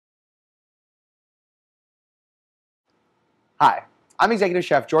Hi, I'm Executive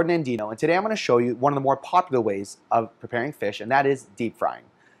Chef Jordan Andino, and today I'm going to show you one of the more popular ways of preparing fish, and that is deep frying.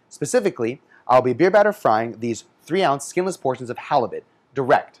 Specifically, I'll be beer batter frying these 3-ounce skinless portions of halibut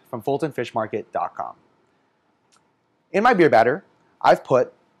direct from FultonFishMarket.com. In my beer batter, I've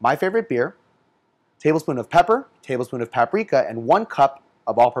put my favorite beer, tablespoon of pepper, tablespoon of paprika, and 1 cup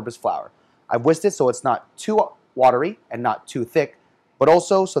of all-purpose flour. I've whisked it so it's not too watery and not too thick, but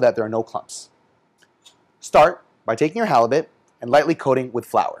also so that there are no clumps. Start by taking your halibut and lightly coating with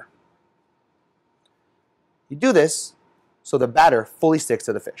flour. You do this so the batter fully sticks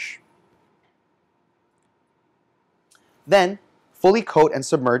to the fish. Then, fully coat and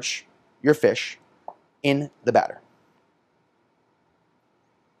submerge your fish in the batter.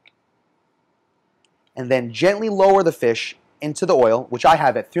 And then gently lower the fish into the oil, which I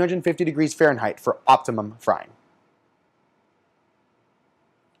have at 350 degrees Fahrenheit for optimum frying.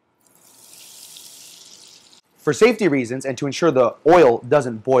 For safety reasons and to ensure the oil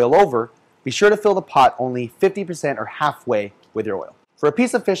doesn't boil over, be sure to fill the pot only 50% or halfway with your oil. For a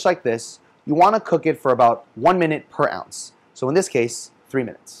piece of fish like this, you want to cook it for about 1 minute per ounce. So in this case, 3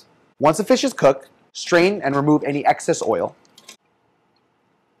 minutes. Once the fish is cooked, strain and remove any excess oil.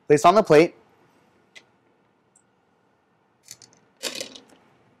 Place on the plate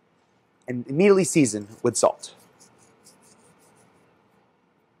and immediately season with salt.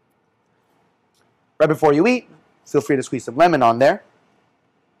 Right before you eat, feel free to squeeze some lemon on there.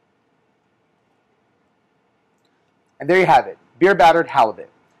 And there you have it, beer battered halibut.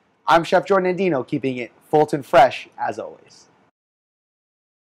 I'm Chef Jordan Andino, keeping it Fulton fresh as always.